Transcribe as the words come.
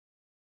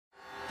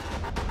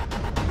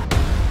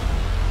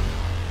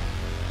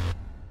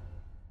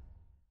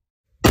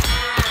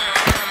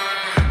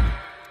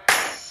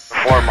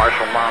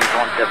Central Moms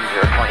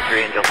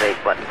 17023, Angels 8,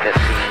 button 15,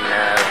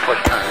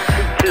 push turn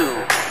 22,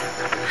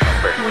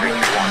 number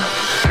 321,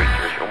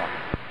 3001.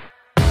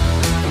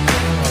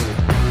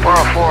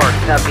 404,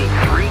 copy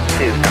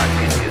 32, not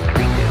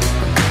 2232.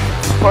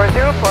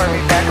 404,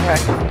 read back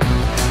correct.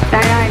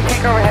 99, take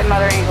overhead,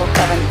 Mother Angel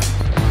 7.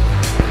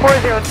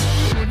 40.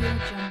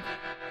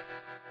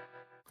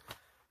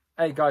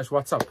 Hey guys,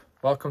 what's up?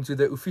 Welcome to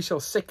the official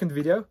second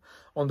video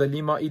on the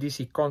Lima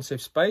EDC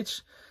Concepts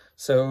page.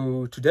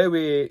 So today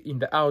we're in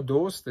the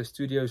outdoors. The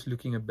studio is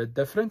looking a bit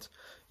different.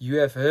 You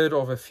have heard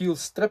of a field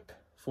strip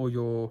for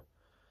your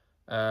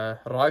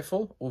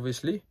rifle,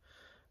 obviously.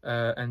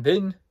 And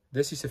then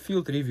this is a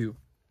field review,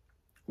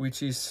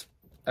 which is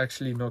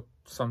actually not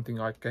something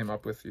I came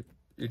up with.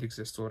 It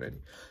exists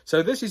already.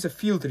 So this is a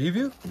field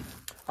review.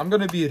 I'm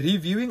going to be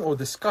reviewing or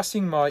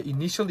discussing my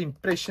initial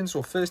impressions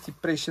or first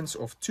impressions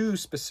of two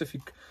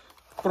specific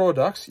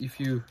products.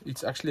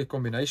 It's actually a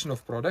combination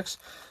of products.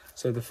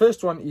 So the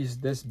first one is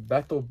this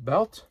battle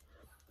belt.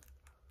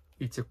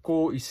 It's a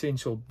core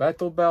essential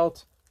battle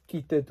belt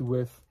kitted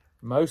with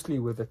mostly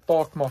with the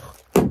TAAKMAG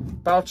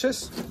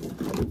pouches.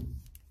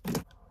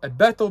 A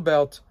battle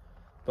belt,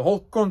 the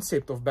whole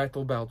concept of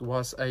battle belt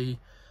was a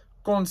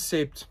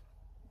concept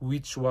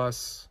which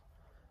was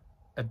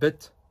a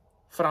bit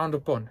frowned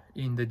upon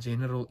in the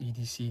general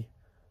EDC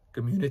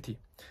community.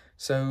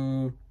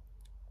 So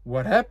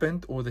what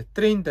happened, or the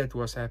trend that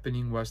was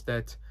happening, was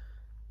that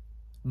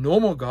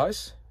normal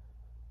guys,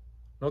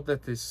 not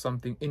that there's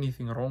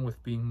anything wrong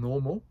with being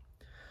normal,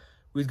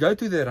 would go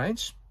to the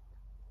range,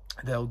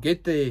 they'll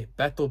get their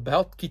battle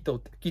belt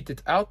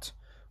kitted out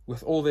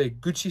with all their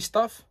Gucci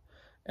stuff,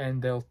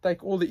 and they'll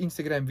take all the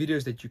Instagram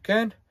videos that you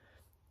can,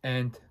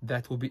 and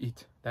that will be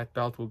it. That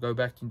belt will go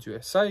back into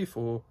a safe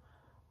or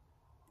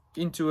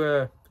into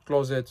a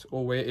closet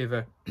or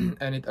wherever,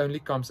 and it only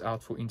comes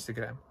out for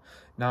Instagram.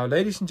 Now,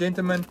 ladies and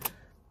gentlemen,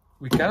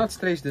 we cannot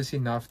stress this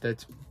enough,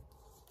 that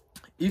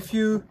if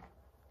you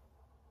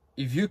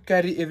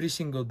carry every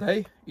single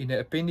day in an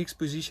appendix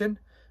position,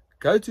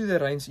 go to the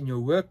range in your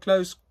work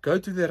clothes, go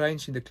to the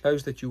range in the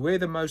clothes that you wear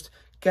the most,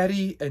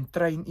 carry and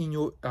train in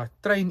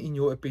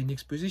your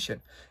appendix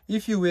position.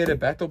 If you wear a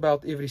battle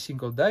belt every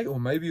single day, or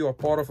maybe you are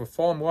part of a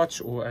farm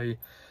watch or a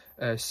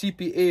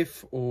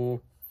CPF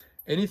or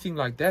anything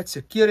like that,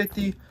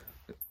 security,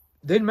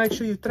 then make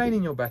sure you train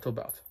in your battle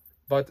belt.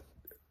 But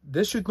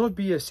this should not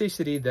be an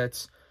accessory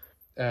that's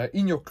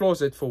in your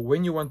closet for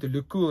when you want to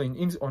look cool on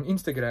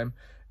Instagram,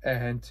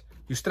 and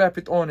you strap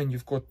it on and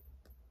you've got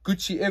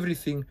Gucci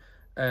everything,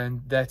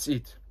 and that's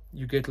it,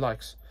 you get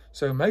likes.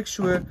 So make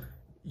sure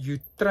you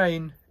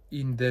train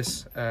in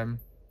this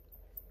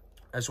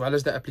as well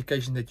as the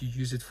application that you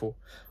use it for.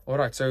 All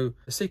right, so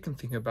the second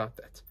thing about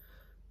that,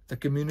 the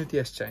community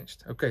has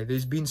changed. Okay,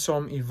 there's been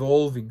some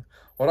evolving.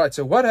 All right,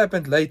 so what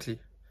happened lately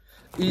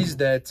is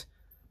that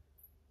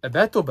a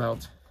battle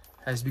belt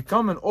has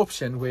become an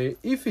option where,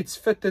 if it's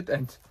fitted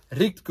and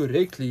rigged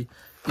correctly,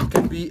 it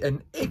can be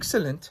an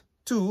excellent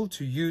tool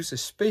to use,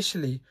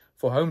 especially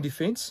for home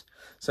defense.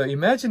 So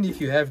imagine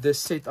if you have this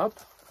set up.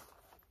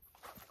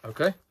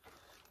 Okay,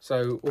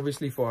 so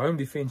obviously for home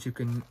defense you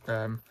can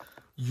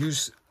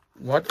use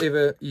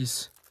whatever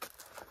is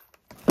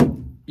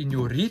in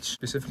your reach,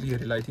 specifically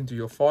relating to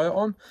your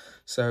firearm.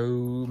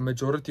 So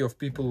majority of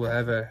people will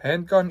have a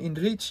handgun in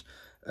reach.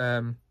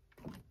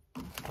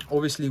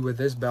 Obviously with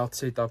this belt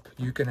setup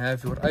you can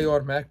have your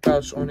AR mag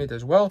pouch on it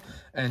as well,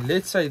 and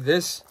let's say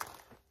this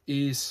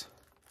is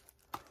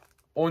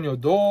on your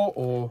door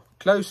or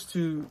close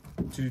to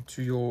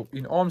your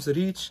in arm's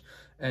reach,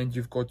 and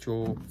you've got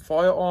your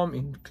firearm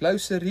in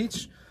closer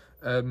reach.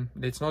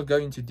 Let's not go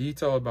into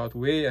detail about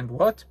where and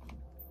what,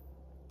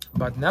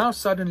 but now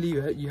suddenly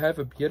you have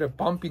a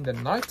bump in the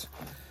night,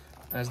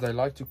 as they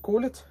like to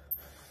call it.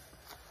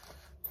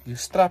 You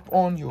strap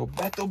on your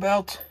battle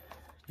belt,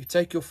 you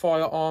take your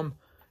firearm,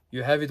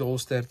 you have it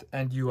holstered,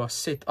 and you are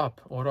set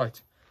up. All right,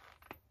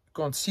 you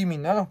can't see me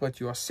now, but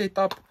you are set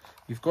up.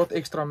 You've got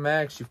extra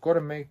mags, you've got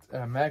a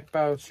mag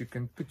pouch, you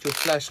can put your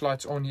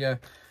flashlights on here,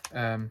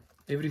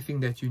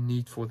 everything that you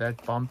need for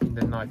that bump in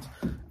the night,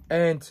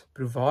 and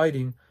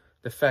providing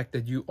the fact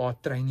that you are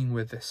training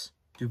with this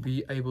to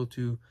be able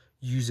to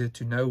use it,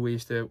 to know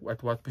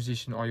at what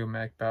position are your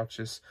mag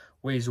pouches,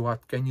 where's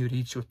what, can you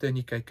reach your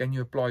tourniquet, can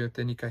you apply your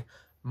tourniquet.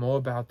 More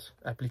about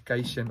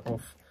application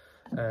of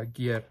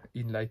gear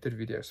in later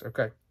videos.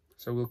 Okay,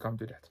 so we'll come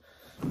to that.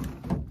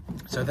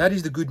 So that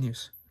is the good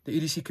news. The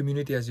EDC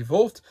community has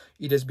evolved.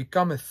 It has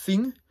become a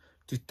thing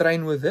to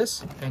train with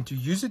this and to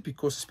use it,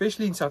 because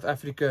especially in South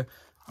Africa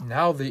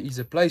now there is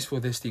a place for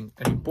this thing,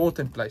 an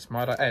important place,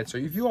 might I add. So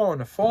if you are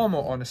on a farm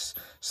or on a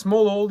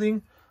small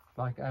holding,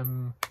 like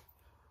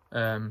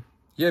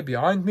here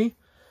behind me,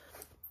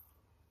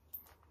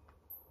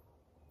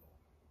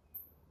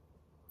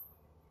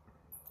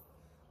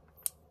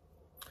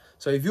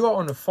 so if you are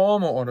on a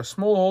farm or on a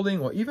small holding,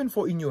 or even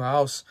for in your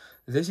house,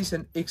 this is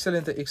an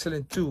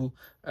excellent tool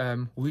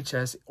which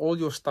has all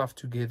your stuff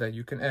together.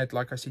 You can add,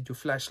 like I said, your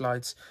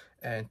flashlights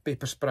and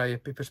pepper spray, a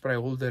pepper spray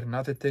holder,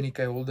 another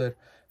tourniquet holder,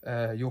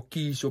 your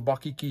keys, your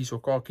bakkie keys, or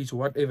car keys, or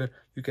whatever.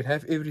 You can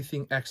have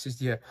everything accessed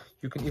here.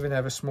 You can even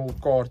have a small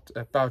card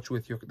pouch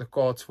with the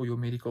cards for your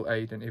medical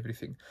aid and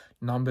everything.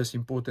 Numbers,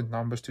 important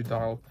numbers to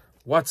dial,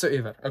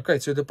 whatsoever. Okay,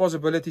 so the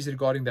possibilities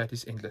regarding that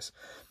is endless.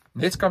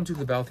 Let's come to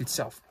the belt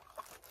itself.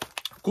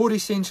 Core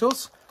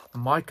Essentials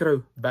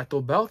micro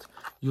battle belt.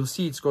 You'll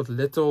see it's got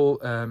little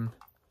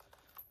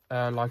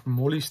like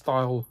Molly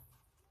style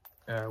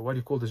what do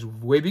you call this,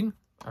 webbing.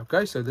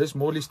 Okay, so this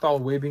Molly style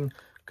webbing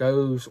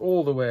goes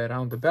all the way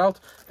around the belt,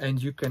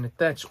 and you can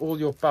attach all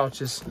your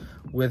pouches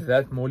with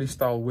that Molly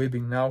style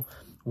webbing. Now,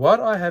 what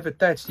I have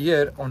attached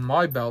here on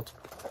my belt,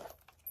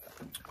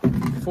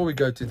 before we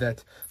go to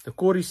that, the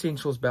Core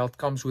Essentials belt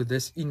comes with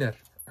this inner.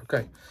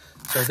 Okay,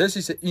 so this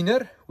is an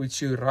inner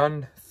which you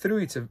run through.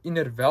 It's an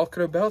inner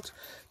Velcro belt.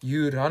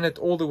 You run it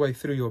all the way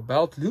through your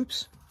belt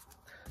loops,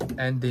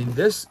 and then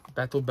this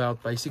battle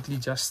belt basically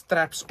just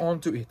straps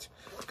onto it.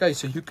 Okay,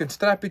 so you can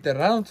strap it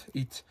around.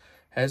 It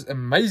has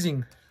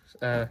amazing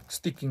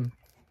sticking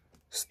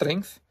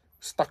strength,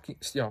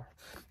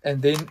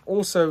 and then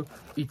also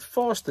it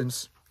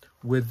fastens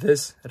with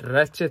this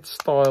ratchet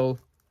style,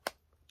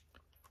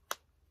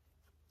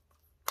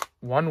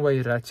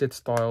 one-way ratchet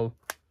style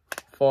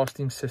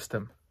fastening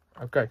system.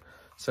 Okay,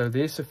 so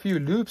there's a few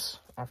loops.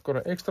 I've got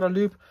an extra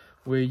loop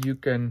where you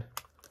can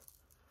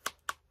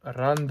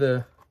run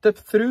the tip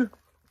through.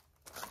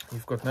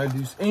 You've got no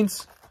loose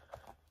ends.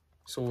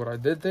 So what I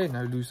did there,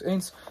 no loose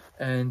ends,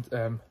 and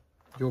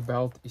your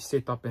belt is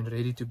set up and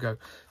ready to go.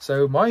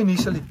 So my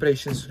initial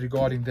impressions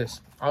regarding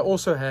this, I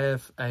also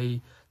have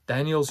a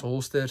Daniels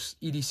Holsters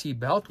EDC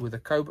belt with a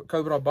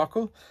Cobra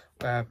buckle,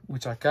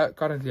 which I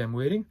currently am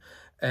wearing,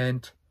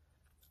 and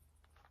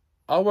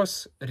I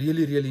was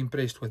really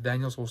impressed with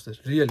Daniels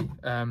Holsters. Really,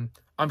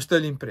 I'm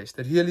still impressed.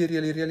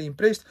 Really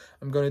impressed.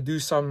 I'm going to do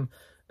some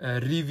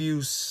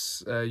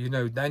reviews, you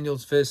know,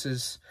 Daniels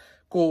versus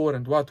Core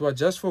and what,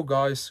 just for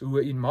guys who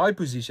are in my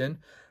position,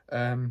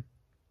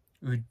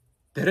 who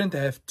didn't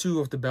have two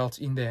of the belts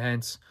in their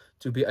hands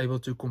to be able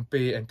to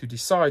compare and to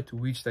decide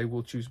which they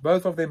will choose.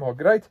 Both of them are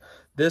great.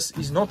 This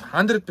is not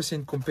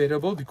 100%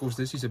 comparable because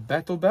this is a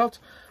battle belt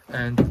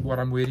and what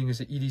I'm wearing is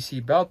an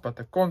EDC belt, but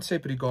the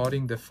concept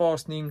regarding the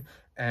fastening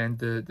and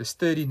the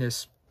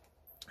sturdiness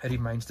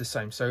remains the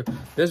same. So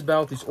this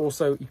belt is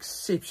also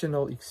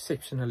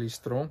exceptionally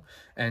strong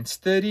and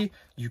sturdy.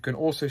 You can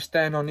also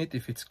stand on it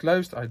if it's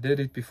closed. I did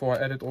it before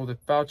I added all the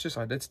pouches.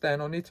 I did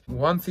stand on it.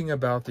 One thing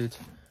about it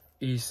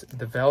is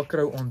the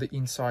Velcro on the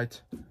inside,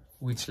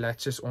 which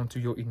latches onto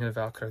your inner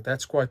Velcro.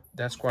 That's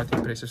quite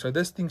impressive. So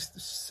this thing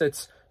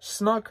sits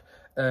snug.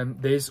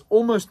 There's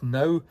almost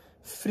no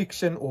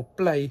friction or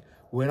play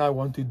when I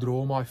want to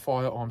draw my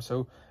firearm.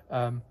 So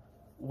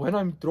when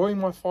I'm drawing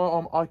my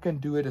firearm, I can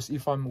do it as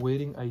if I'm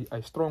wearing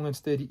a strong and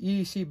sturdy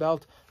EDC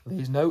belt.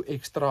 There's no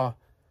extra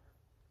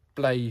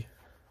play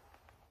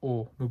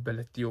or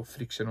mobility or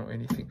friction or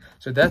anything.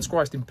 So that's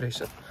quite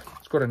impressive.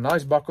 It's got a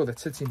nice buckle that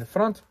sits in the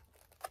front,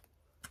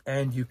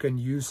 and you can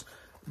use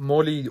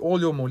Molly. All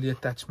your Molly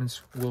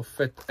attachments will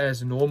fit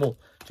as normal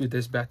to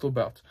this battle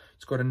belt.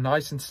 It's got a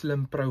nice and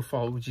slim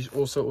profile, which is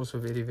also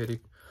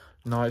very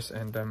nice,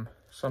 and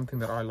something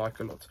that I like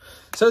a lot.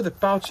 So the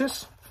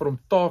pouches from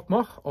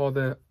TAAKMAG are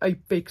the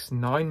Apex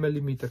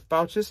 9mm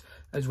pouches,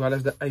 as well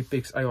as the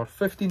Apex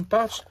AR-15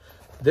 pouch.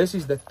 This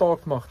is the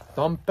TAAKMAG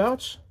dump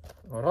pouch,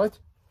 all right,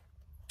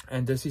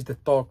 and this is the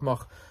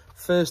TAAKMAG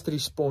first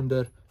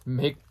responder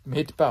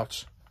med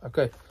pouch.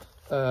 Okay,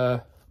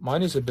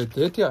 mine is a bit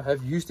dirty. I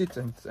have used it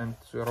and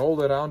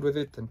rolled around with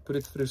it and put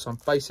it through some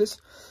paces.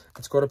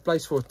 It's got a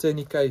place for a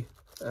tourniquet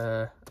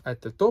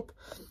at the top.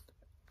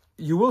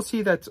 You will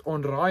see that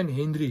on Ryan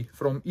Henry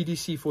from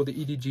EDC for the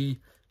EDG,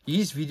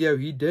 his video,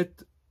 he did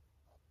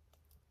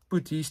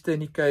put his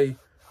tourniquet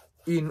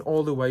in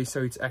all the way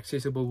so it's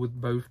accessible with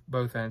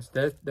both hands.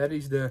 That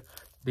is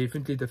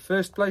definitely the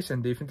first place,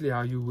 and definitely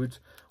how you would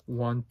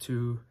want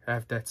to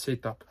have that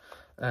set up.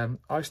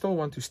 I still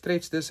want to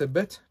stretch this a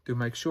bit to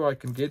make sure I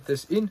can get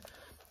this in,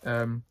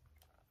 and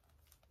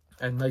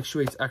make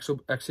sure it's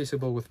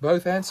accessible with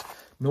both hands.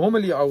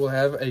 Normally I will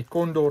have a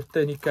Condor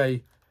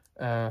tourniquet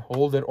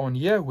holder on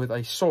here with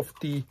a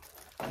softy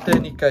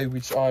tourniquet,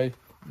 which I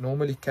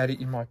normally carry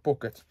in my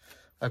pocket.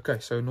 Okay,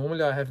 so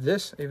normally I have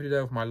this every day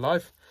of my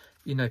life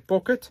in a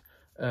pocket.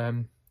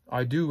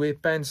 I do wear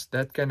pants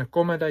that can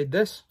accommodate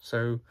this,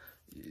 so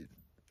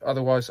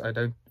otherwise I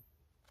don't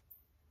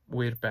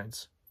wear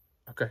pants.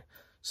 Okay,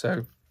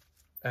 so,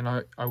 and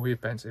I wear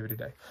pants every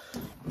day.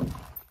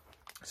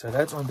 So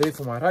that's on there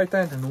for my right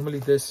hand, and normally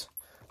this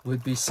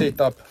would be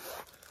set up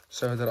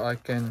so that I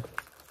can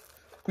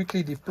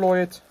quickly deploy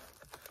it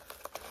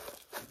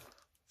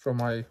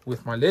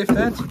with my left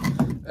hand.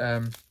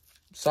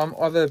 Some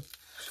other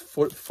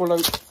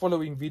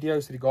following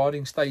videos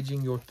regarding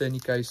staging your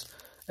tourniquets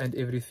and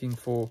everything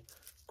for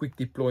quick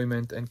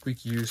deployment and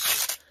quick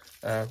use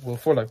will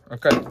follow.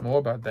 Okay, more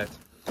about that.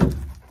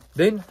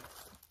 Then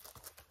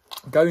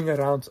going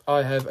around,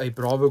 I have a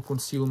Bravo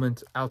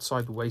concealment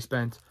outside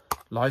waistband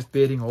live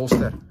bearing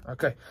holster.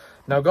 Okay,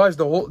 now guys,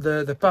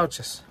 the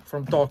pouches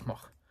from TAAKMAG.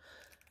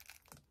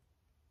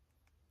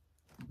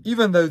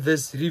 Even though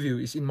this review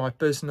is in my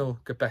personal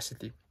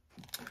capacity,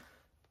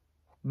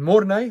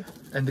 Mornay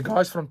and the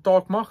guys from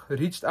TAAKMAG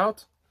reached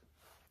out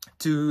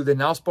to the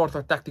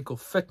Nelsparta Tactical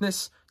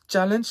Fitness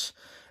Challenge,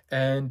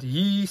 and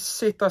he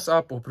set us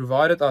up, or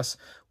provided us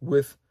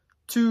with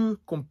 2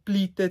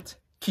 completed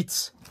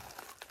kits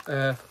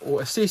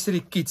or accessory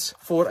kits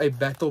for a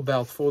battle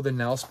belt for the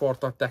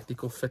Nelsparta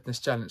Tactical Fitness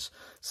Challenge.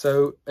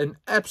 So an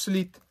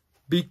absolute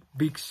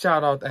big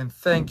shout out and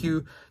thank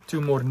you to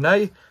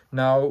Mornay.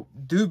 Now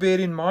do bear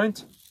in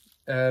mind,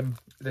 the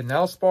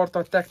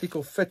Nelsparta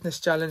Tactical Fitness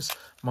Challenge,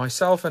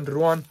 myself and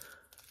Roan,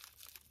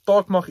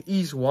 TAAKMAG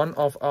is one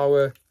of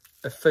our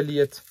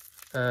affiliates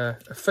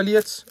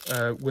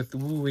with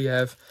who we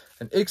have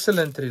an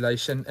excellent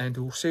relation and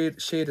who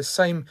share the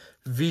same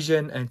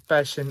vision and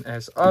passion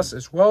as us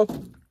as well,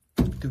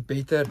 to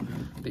better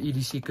the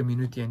EDC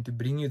community and to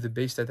bring you the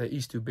best that there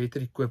is to better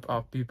equip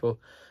our people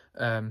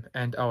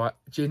and our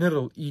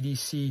general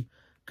EDC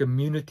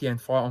community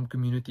and firearm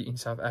community in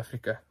South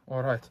Africa.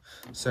 All right,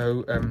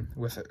 so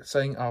with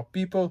saying our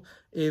people,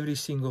 every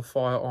single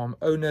firearm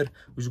owner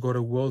who's got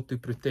a world to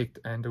protect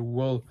and a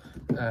will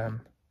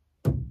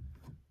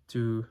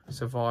to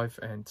survive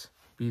and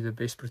be the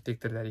best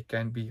protector that he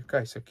can be.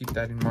 Okay, so keep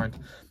that in mind.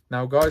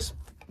 Now guys,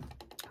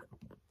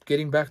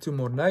 getting back to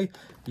Mornay,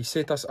 he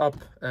set us up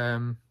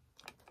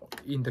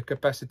in the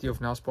capacity of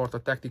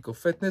Nelsparta Tactical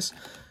Fitness.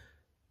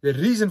 The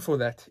reason for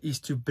that is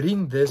to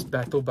bring this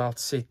battle belt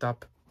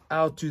setup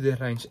out to the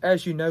range.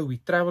 As you know, we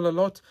travel a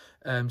lot,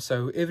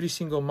 so every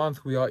single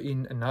month we are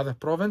in another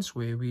province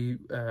where we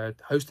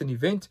host an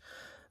event.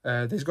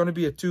 There's going to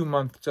be a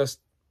 2-month,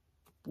 just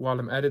while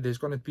I'm at it, there's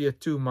going to be a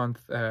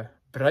 2-month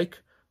break,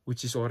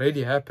 which is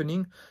already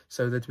happening,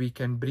 so that we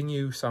can bring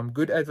you some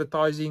good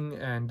advertising.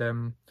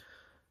 And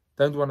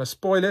don't want to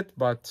spoil it,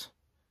 but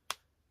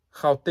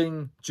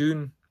Gauteng,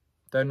 June,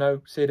 don't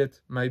know, said it,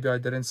 maybe I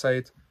didn't say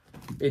it.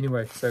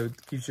 Anyway, so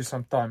it gives you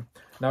some time.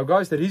 Now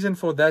guys, the reason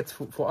for that,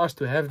 for us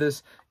to have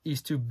this,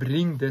 is to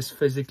bring this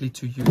physically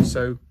to you.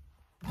 So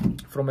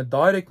from a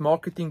direct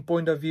marketing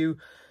point of view,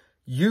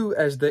 you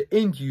as the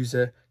end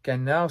user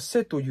can now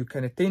sit, or you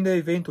can attend the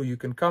event, or you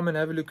can come and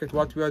have a look at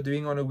what we are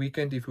doing on a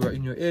weekend if we are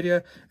in your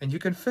area, and you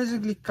can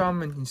physically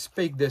come and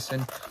inspect this.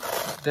 And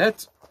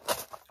that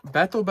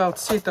battle belt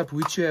setup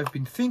which you have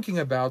been thinking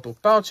about, or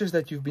pouches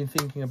that you've been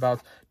thinking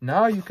about,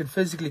 now you can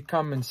physically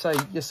come and say,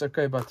 yes,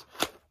 okay, but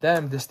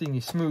damn, this thing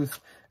is smooth,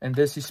 and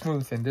this is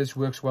smooth, and this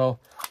works well,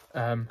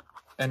 and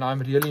I'm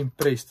really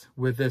impressed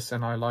with this,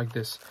 and I like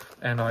this,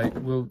 and I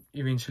will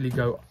eventually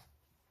go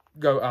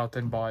out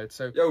and buy it.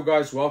 So yo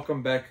guys,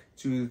 welcome back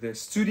to the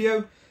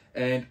studio,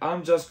 and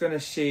I'm just gonna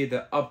share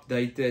the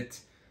updated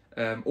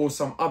or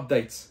some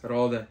updates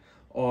rather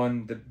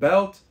on the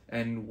belt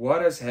and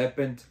what has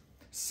happened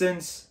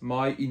since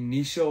my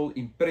initial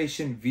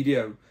impression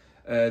video,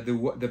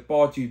 the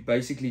part you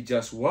basically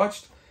just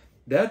watched.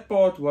 That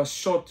part was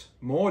shot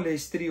more or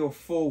less 3 or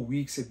 4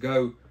 weeks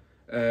ago,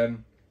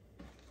 and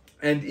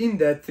in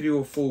that 3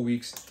 or 4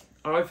 weeks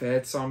I've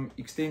had some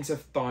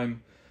extensive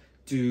time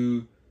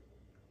to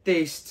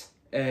test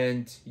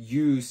and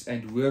use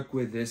and work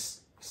with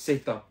this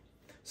setup.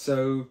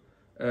 So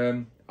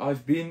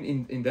I've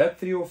been in that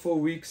 3 or 4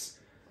 weeks,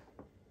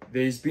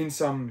 there's been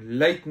some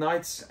late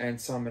nights and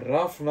some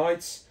rough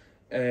nights,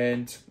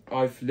 and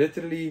I've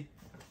literally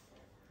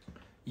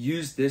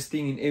used this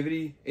thing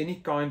in any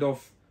kind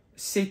of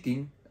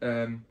setting,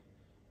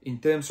 in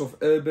terms of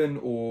urban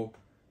or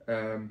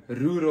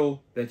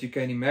rural that you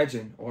can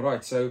imagine. All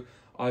right, so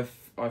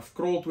I've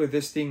crawled with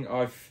this thing,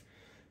 I've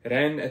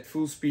ran at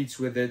full speeds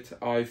with it,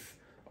 I've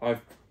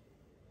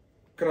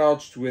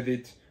crouched with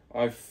it,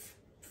 I've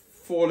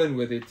fallen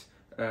with it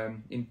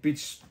in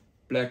pitch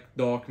black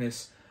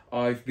darkness,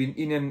 I've been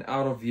in and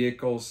out of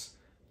vehicles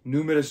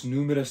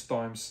numerous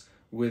times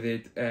with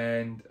it,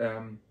 and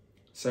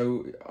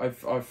so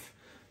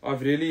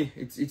I've really,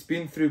 it's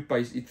been through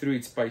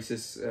its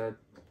paces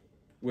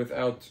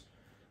without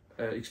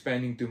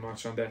expanding too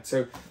much on that.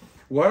 So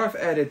what I've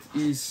added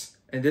is,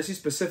 and this is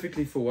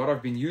specifically for what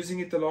I've been using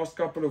it the last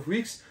couple of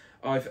weeks,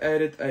 I've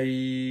added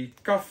a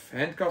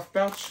handcuff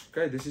pouch.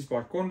 Okay, this is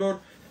by Condor.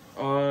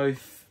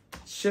 I've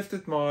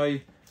shifted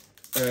my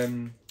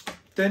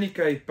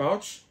tourniquet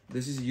pouch.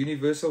 This is a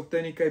universal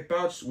tourniquet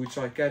pouch, which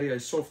I carry a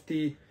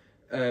softy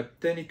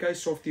tourniquet,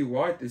 softy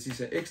white. This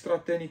is an extra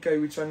tourniquet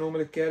which I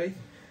normally carry.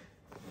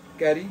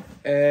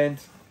 And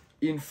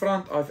in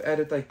front I've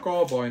added a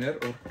carbiner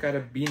or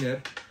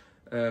carabiner,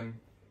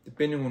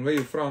 depending on where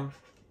you're from,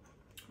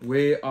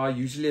 where I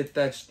usually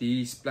attach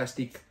these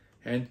plastic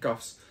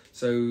handcuffs.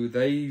 So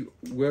they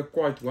work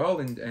quite well,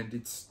 and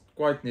it's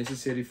quite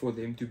necessary for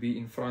them to be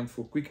in front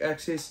for quick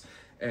access.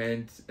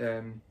 And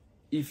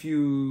if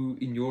you,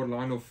 in your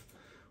line of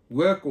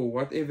work or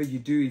whatever you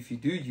do, if you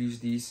do use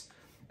these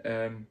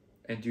and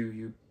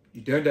you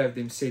don't have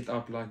them set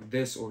up like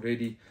this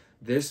already,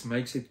 this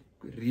makes it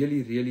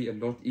really a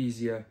lot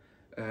easier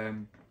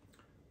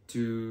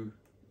to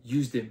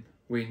use them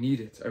where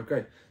needed.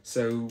 Okay,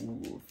 so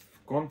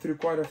gone through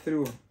quite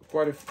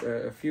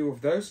a few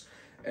of those,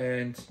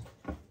 and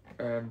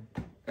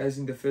as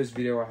in the first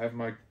video, I have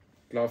my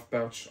glove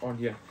pouch on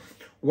here.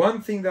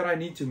 One thing that I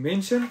need to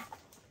mention,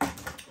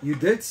 you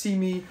did see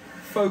me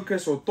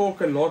focus or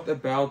talk a lot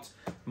about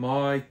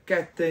my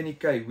cat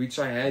tourniquet, which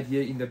I had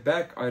here in the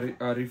back.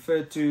 I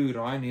referred to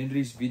Ryan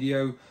Henry's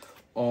video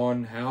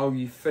on how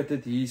he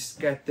fitted his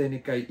cat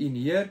tourniquet in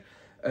here.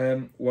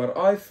 What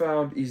I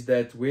found is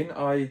that when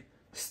I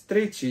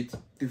stretch it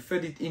to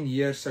fit it in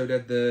here so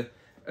that the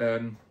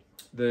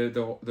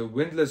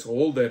windlass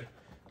holder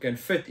can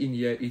fit in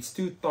here, it's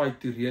too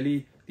tight to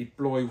really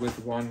deploy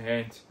with one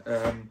hand,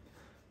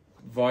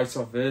 vice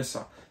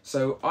versa.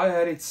 So I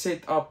had it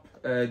set up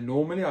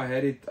normally. I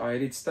had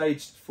it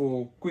staged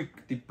for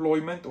quick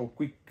deployment or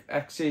quick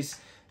access.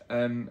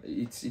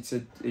 It's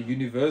a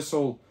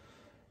universal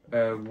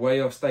way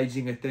of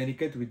staging a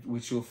tourniquet,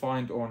 which you'll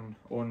find on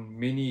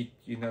many,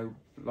 you know,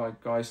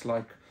 like guys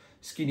like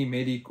Skinny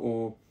Medic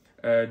or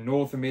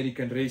North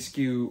American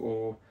Rescue,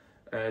 or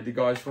the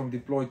guys from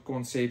Deployed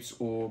Concepts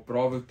or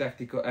Bravo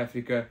Tactical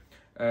Africa.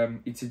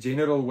 It's a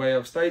general way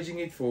of staging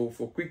it for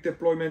quick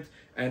deployment,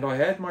 and I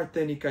had my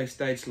tourniquet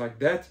staged like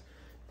that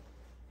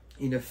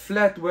in a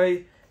flat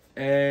way,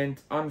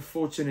 and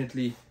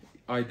unfortunately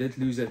I did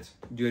lose it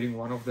during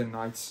one of the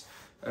nights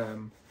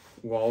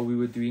while we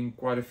were doing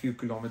quite a few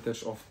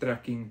kilometers of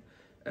tracking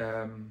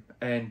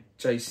and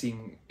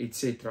chasing,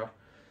 etc.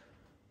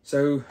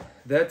 So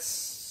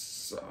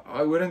that's,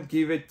 I wouldn't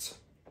give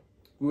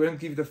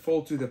the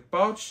fault to the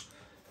pouch.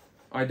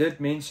 I did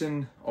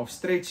mention of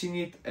stretching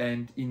it,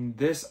 and in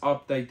this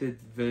updated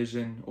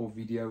version or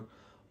video,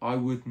 I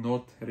would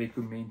not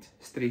recommend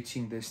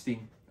stretching this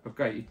thing.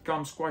 Okay, it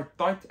comes quite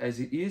tight as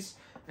it is,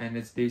 and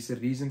there's a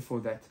reason for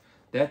that.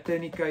 That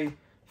tourniquet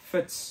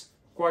fits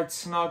quite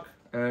snug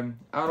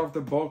out of the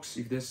box,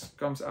 if this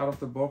comes out of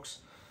the box.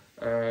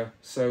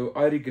 So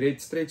I regret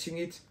stretching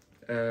it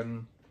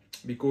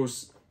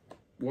because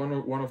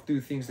one of two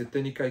things: the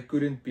tourniquet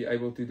couldn't be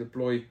able to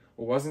deploy,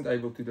 or wasn't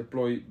able to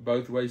deploy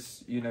both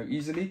ways, you know,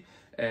 easily.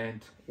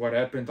 And what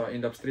happened, I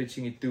ended up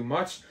stretching it too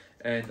much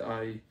and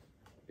I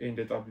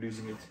ended up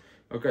losing it.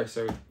 Okay,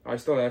 so I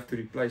still have to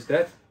replace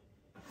that.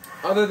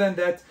 Other than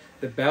that,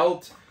 the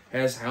belt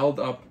has held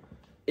up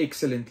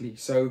excellently.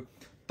 So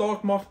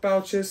TAAKMAG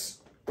pouches,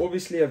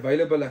 obviously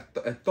available at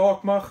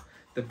TAAKMAG.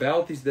 The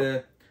belt is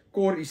the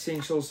Core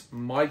Essentials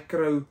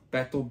Micro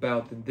Battle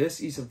Belt, and this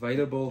is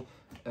available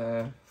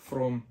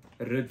from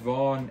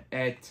Ridwan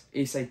at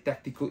SA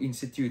Tactical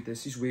Institute.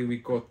 This is where we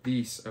got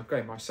these.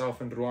 Okay,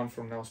 myself and Ridwan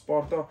from Nel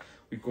Sparta,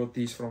 we got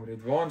these from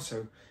Ridwan,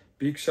 so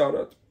big shout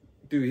out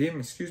to him.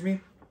 Excuse me.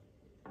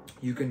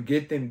 You can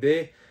get them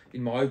there.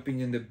 In my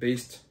opinion, the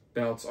best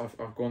belts.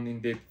 I've gone in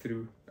depth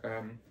through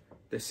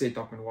the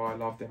setup and why I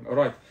love them.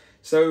 Alright,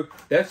 so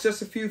that's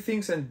just a few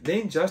things, and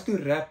then just to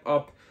wrap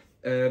up,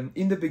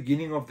 in the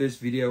beginning of this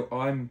video,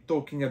 I'm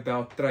talking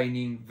about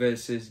training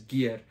versus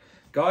gear.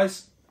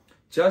 Guys,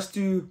 just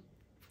to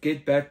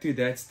get back to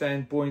that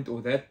standpoint,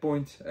 or that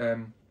point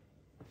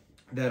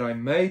that I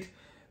made,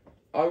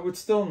 I would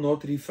still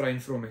not refrain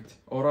from it.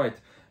 Alright,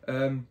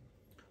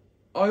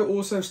 I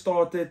also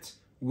started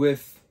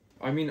with,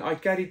 I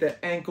carried an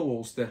ankle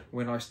holster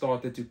when I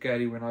started to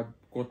carry, when I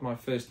got my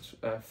first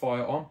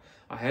firearm.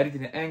 I had it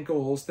in an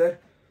ankle holster.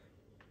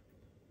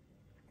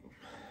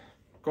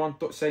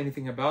 Can't say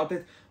anything about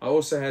it. I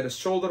also had a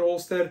shoulder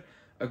holster.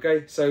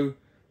 Okay, so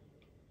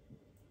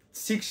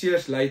 6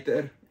 years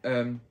later,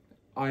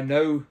 I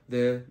know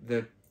the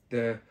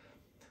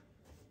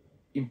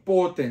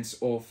importance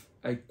of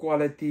a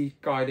quality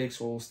Kydex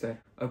holster.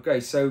 Okay,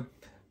 so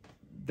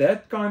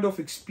that kind of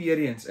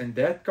experience and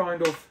that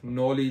kind of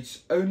knowledge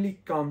only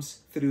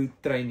comes through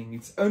training.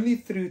 It's only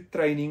through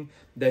training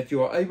that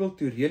you are able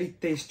to really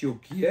test your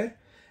gear,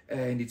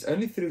 and it's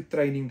only through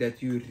training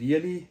that you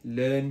really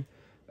learn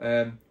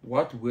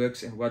what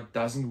works and what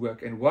doesn't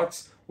work, and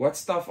what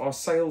stuff are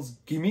sales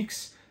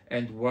gimmicks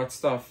and what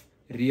stuff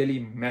really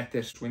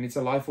matters when it's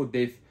a life or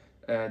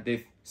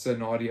death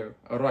scenario.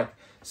 Alright,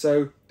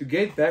 so to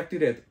get back to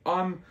that,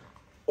 I'm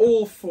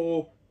all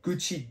for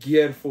Gucci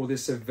gear for the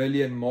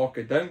civilian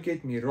market, don't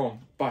get me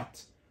wrong,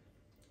 but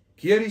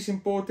gear is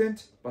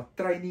important, but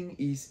training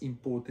is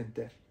important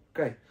there.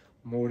 Okay,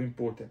 more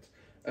important.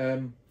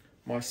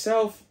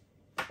 Myself,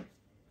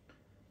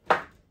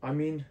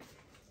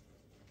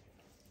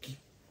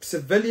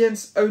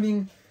 civilians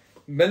owning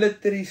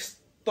military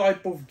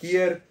type of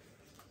gear,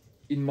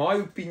 in my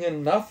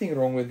opinion, nothing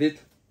wrong with it.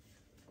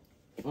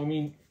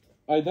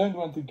 I don't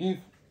want to give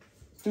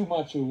too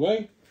much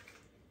away,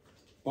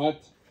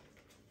 but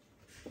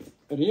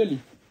really,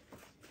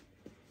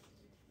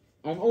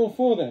 I'm all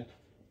for that.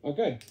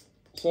 Okay,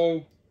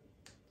 so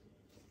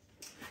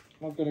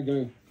I'm not gonna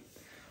go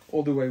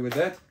all the way with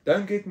that.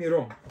 Don't get me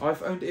wrong,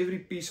 I've owned every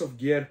piece of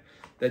gear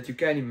that you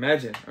can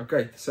imagine.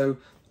 Okay, so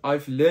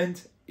I've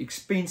learned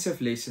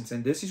expensive lessons,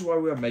 and this is why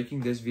we are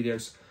making these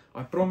videos.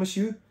 I promise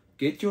you,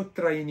 get your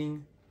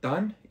training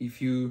done.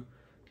 If you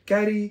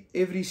carry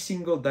every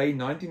single day,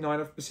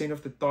 99%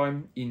 of the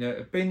time, in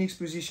an appendix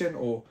position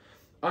or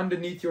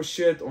underneath your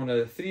shirt on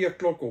a 3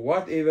 o'clock or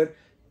whatever.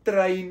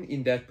 Train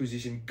in that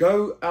position.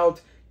 Go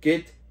out,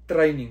 get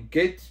training.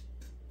 Get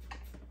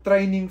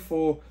training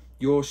for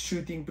your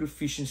shooting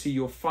proficiency,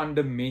 your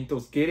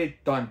fundamentals. Get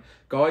it done.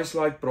 Guys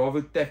like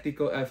Bravo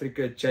Tactical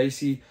Africa,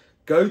 JC,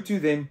 go to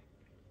them.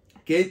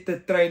 Get the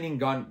training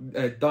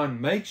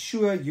done. Make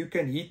sure you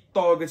can hit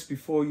targets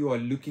before you are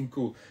looking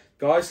cool.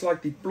 Guys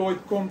like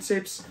Deployed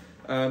Concepts,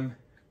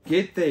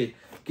 get there.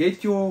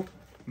 Get your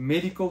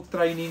medical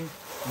training.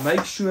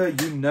 Make sure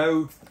you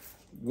know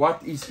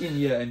what is in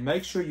here, and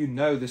make sure you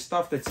know the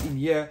stuff that's in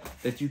here,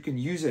 that you can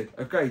use it.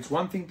 Okay, it's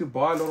one thing to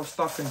buy a lot of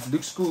stuff and it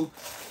looks cool,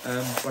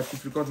 but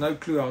if you've got no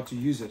clue how to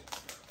use it.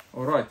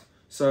 Alright,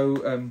 so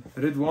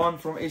Ridwan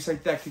from SA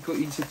Tactical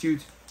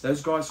Institute,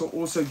 those guys are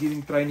also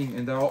giving training,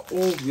 and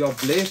we are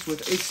blessed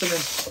with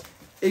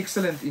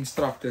excellent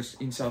instructors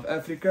in South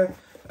Africa.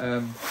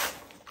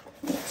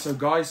 So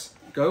guys,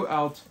 go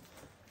out,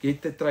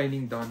 get the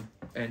training done,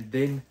 and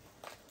then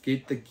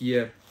get the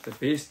gear, the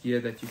best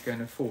gear that you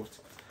can afford.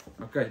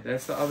 Okay,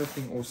 that's the other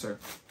thing also.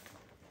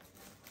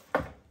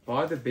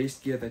 Buy the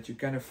best gear that you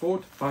can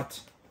afford, but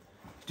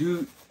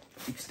do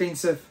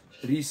extensive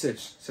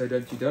research so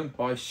that you don't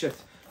buy shit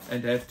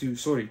and have to,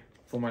 sorry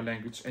for my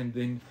language, and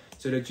then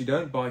so that you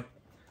don't buy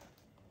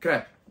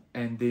crap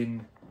and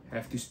then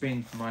have to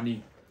spend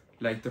money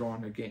later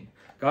on again.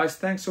 Guys,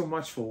 thanks so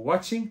much for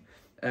watching.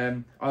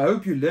 I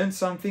hope you learned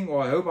something,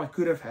 or I hope I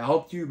could have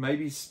helped you,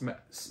 maybe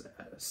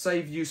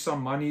save you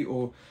some money,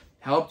 or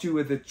helped you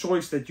with the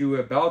choice that you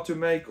were about to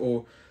make,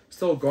 or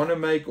still gonna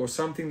make, or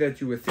something that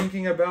you were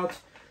thinking about.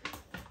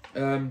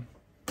 The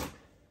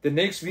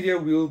next video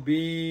will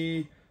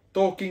be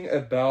talking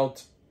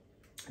about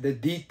the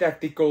D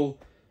Tactical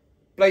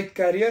plate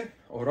carrier,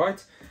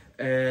 alright,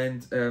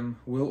 and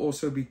we'll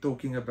also be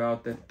talking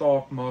about the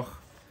TAAKMAG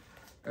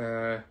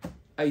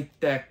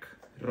 8-tac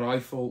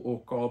rifle or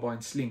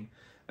carbine sling,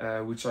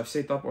 which I've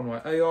set up on my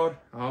AR,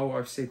 how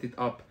I've set it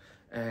up,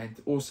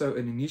 and also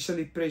an initial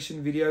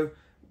impression video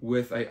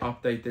with a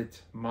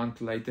updated month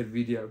later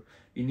video.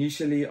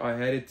 Initially I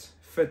had it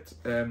fit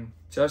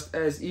just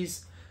as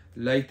is.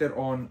 Later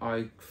on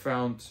I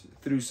found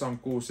through some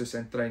courses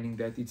and training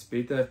that it's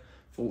better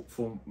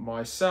for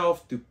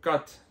myself to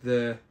cut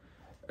the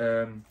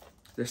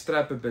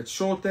strap a bit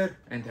shorter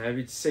and have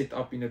it set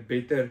up in a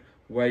better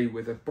way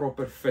with a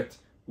proper fit,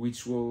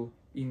 which will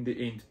in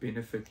the end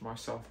benefit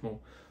myself more.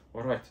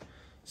 Alright,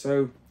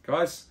 so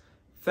guys,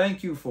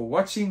 thank you for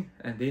watching,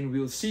 and then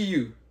we'll see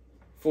you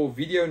for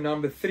video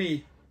number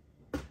 3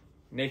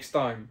 next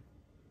time.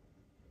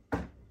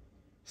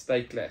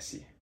 Stay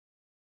classy.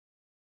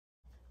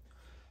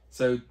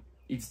 So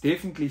it's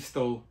definitely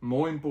still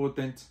more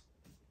important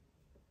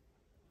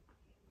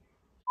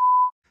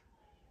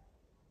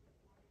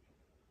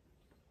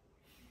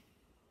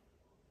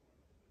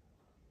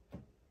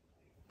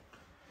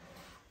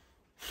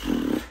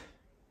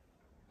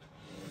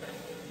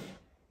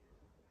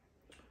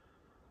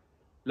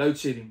load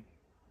shedding.